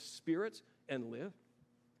Father of spirits and live?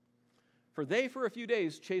 For they for a few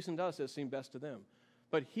days chastened us as seemed best to them,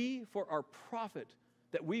 but he for our profit,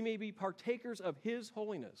 that we may be partakers of his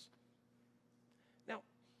holiness. Now,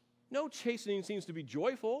 no chastening seems to be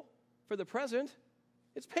joyful for the present.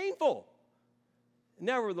 It's painful.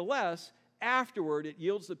 Nevertheless, afterward it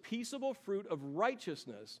yields the peaceable fruit of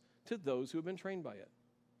righteousness to those who have been trained by it.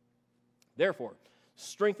 Therefore,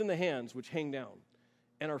 strengthen the hands which hang down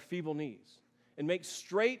and our feeble knees, and make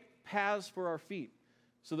straight paths for our feet,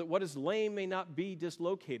 so that what is lame may not be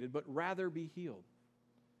dislocated, but rather be healed.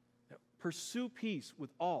 Now, pursue peace with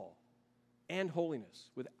all and holiness,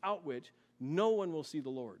 without which no one will see the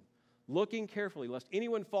Lord, looking carefully lest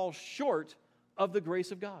anyone fall short of the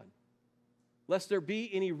grace of God, lest there be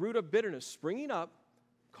any root of bitterness springing up,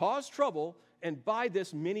 cause trouble, and by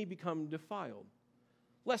this many become defiled.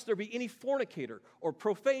 Lest there be any fornicator or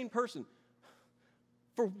profane person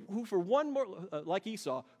like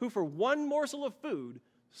Esau, who for one morsel of food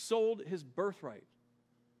sold his birthright.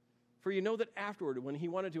 For you know that afterward, when he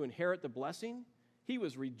wanted to inherit the blessing, he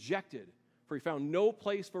was rejected, for he found no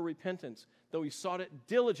place for repentance, though he sought it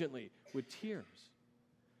diligently with tears.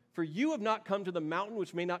 For you have not come to the mountain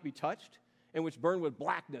which may not be touched, and which burn with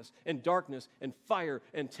blackness and darkness and fire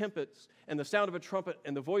and tempests and the sound of a trumpet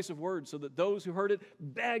and the voice of words, so that those who heard it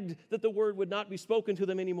begged that the word would not be spoken to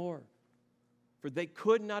them anymore. For they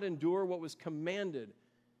could not endure what was commanded.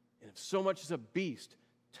 And if so much as a beast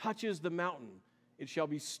touches the mountain, it shall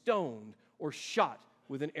be stoned or shot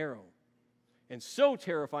with an arrow. And so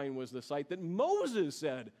terrifying was the sight that Moses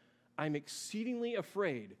said, I'm exceedingly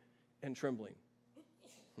afraid and trembling.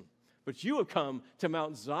 But you have come to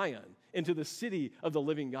Mount Zion, and to the city of the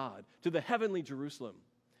living God, to the heavenly Jerusalem,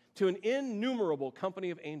 to an innumerable company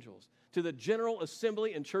of angels, to the general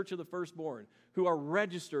assembly and church of the firstborn, who are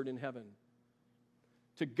registered in heaven,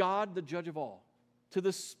 to God the judge of all, to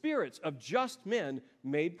the spirits of just men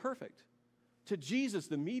made perfect, to Jesus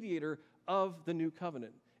the mediator of the new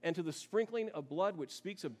covenant, and to the sprinkling of blood which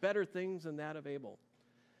speaks of better things than that of Abel.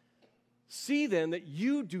 See then that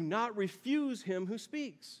you do not refuse him who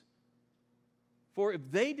speaks. For if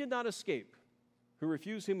they did not escape, who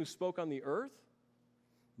refused him who spoke on the earth,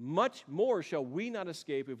 much more shall we not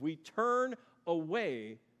escape if we turn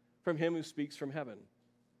away from him who speaks from heaven,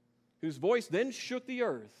 whose voice then shook the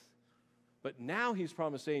earth. But now he's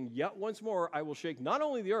promised, saying, yet once more I will shake not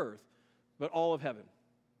only the earth, but all of heaven.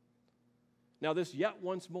 Now this yet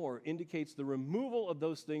once more indicates the removal of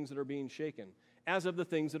those things that are being shaken, as of the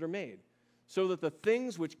things that are made, so that the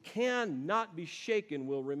things which cannot be shaken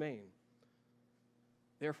will remain.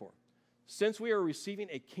 Therefore, since we are receiving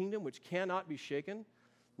a kingdom which cannot be shaken,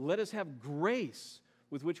 let us have grace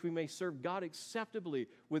with which we may serve God acceptably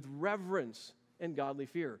with reverence and godly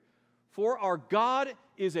fear. For our God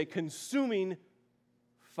is a consuming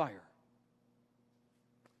fire.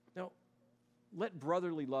 Now, let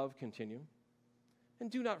brotherly love continue. And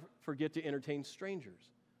do not forget to entertain strangers,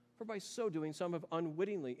 for by so doing some have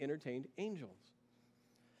unwittingly entertained angels.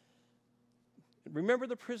 Remember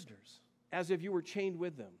the prisoners, as if you were chained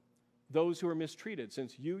with them, those who are mistreated,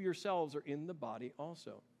 since you yourselves are in the body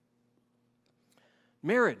also.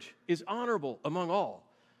 Marriage is honorable among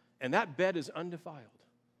all, and that bed is undefiled.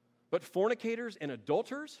 But fornicators and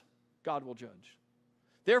adulterers, God will judge.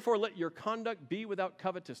 Therefore, let your conduct be without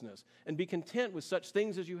covetousness, and be content with such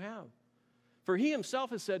things as you have. For he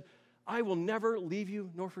himself has said, I will never leave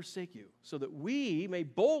you nor forsake you, so that we may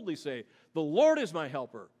boldly say, the Lord is my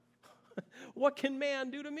helper. What can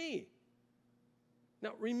man do to me?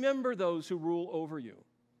 Now remember those who rule over you,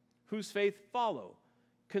 whose faith follow,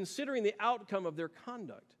 considering the outcome of their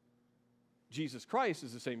conduct. Jesus Christ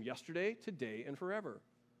is the same yesterday, today, and forever.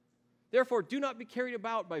 Therefore, do not be carried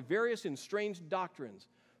about by various and strange doctrines,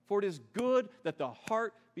 for it is good that the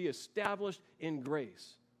heart be established in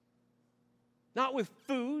grace. Not with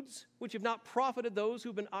foods which have not profited those who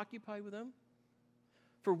have been occupied with them.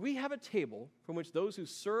 For we have a table from which those who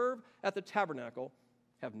serve at the tabernacle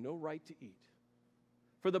have no right to eat.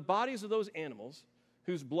 For the bodies of those animals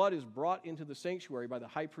whose blood is brought into the sanctuary by the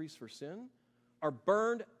high priest for sin are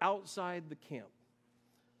burned outside the camp.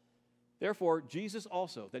 Therefore, Jesus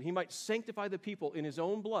also, that he might sanctify the people in his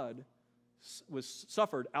own blood, was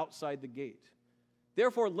suffered outside the gate.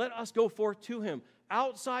 Therefore, let us go forth to him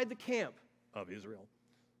outside the camp of Israel,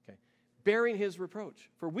 bearing his reproach.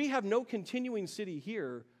 For we have no continuing city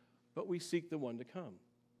here, but we seek the one to come.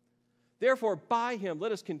 Therefore, by him,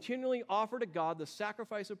 let us continually offer to God the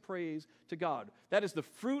sacrifice of praise to God. That is the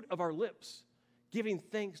fruit of our lips, giving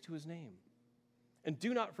thanks to his name. And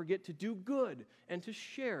do not forget to do good and to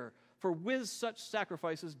share, for with such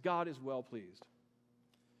sacrifices God is well pleased.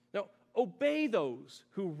 Now, obey those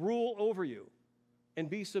who rule over you and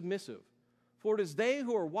be submissive, for it is they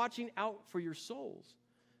who are watching out for your souls.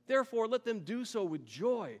 Therefore, let them do so with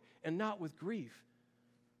joy and not with grief,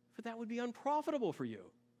 for that would be unprofitable for you.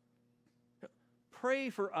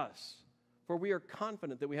 Pray for us, for we are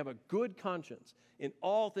confident that we have a good conscience in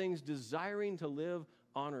all things, desiring to live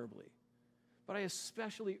honorably. But I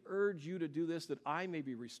especially urge you to do this, that I may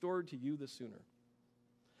be restored to you the sooner.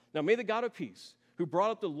 Now may the God of peace, who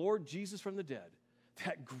brought up the Lord Jesus from the dead,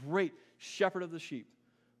 that great shepherd of the sheep,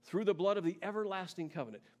 through the blood of the everlasting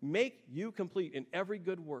covenant, make you complete in every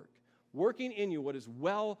good work, working in you what is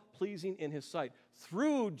well-pleasing in his sight,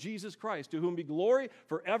 through Jesus Christ, to whom be glory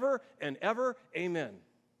forever and ever. Amen.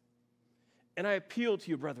 And I appeal to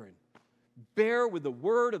you, brethren, bear with the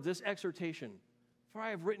word of this exhortation, for I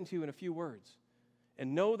have written to you in a few words,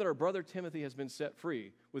 and know that our brother Timothy has been set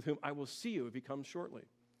free, with whom I will see you if he comes shortly.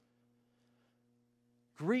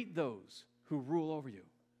 Greet those who rule over you,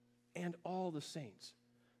 and all the saints.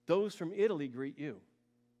 Those from Italy greet you.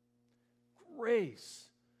 Grace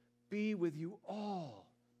be with you all.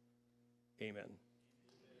 Amen.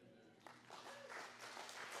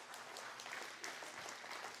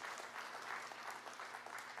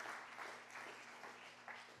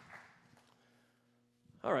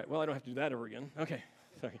 All right, well, I don't have to do that ever again. Okay,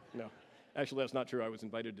 sorry, no. Actually, that's not true. I was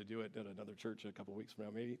invited to do it at another church a couple weeks from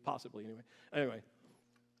now, maybe, possibly, anyway.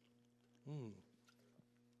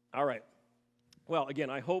 All right. Well, again,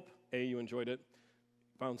 I hope, you enjoyed it,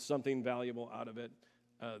 found something valuable out of it,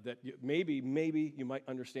 that maybe you might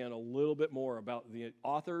understand a little bit more about the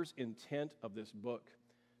author's intent of this book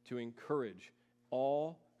to encourage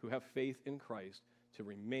all who have faith in Christ to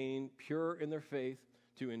remain pure in their faith,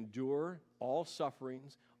 to endure all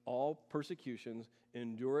sufferings, all persecutions,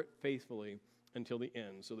 endure it faithfully until the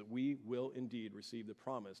end, so that we will indeed receive the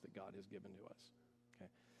promise that God has given to us.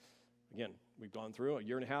 Again, we've gone through a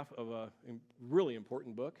year and a half of a really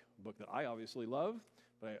important book, a book that I obviously love,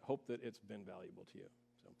 but I hope that it's been valuable to you.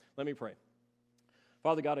 So let me pray.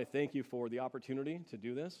 Father God, I thank you for the opportunity to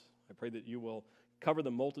do this. I pray that you will cover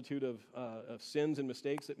the multitude of sins and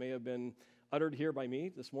mistakes that may have been uttered here by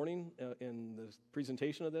me this morning in the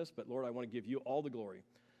presentation of this, but Lord, I want to give you all the glory.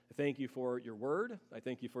 I thank you for your word. I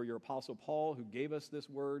thank you for your Apostle Paul who gave us this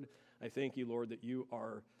word. I thank you, Lord, that you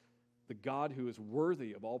are the God who is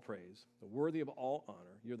worthy of all praise, worthy of all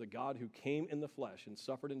honor. You're the God who came in the flesh and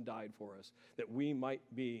suffered and died for us, that we might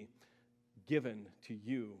be given to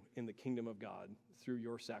you in the kingdom of God through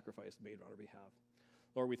your sacrifice made on our behalf.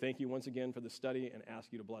 Lord, we thank you once again for the study and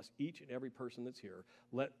ask you to bless each and every person that's here.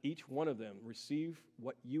 Let each one of them receive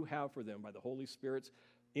what you have for them by the Holy Spirit's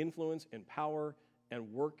influence and power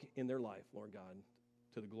and work in their life, Lord God,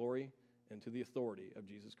 to the glory and to the authority of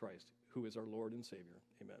Jesus Christ, who is our Lord and Savior.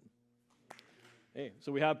 Amen. Hey,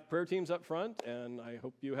 so we have prayer teams up front, and I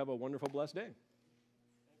hope you have a wonderful, blessed day.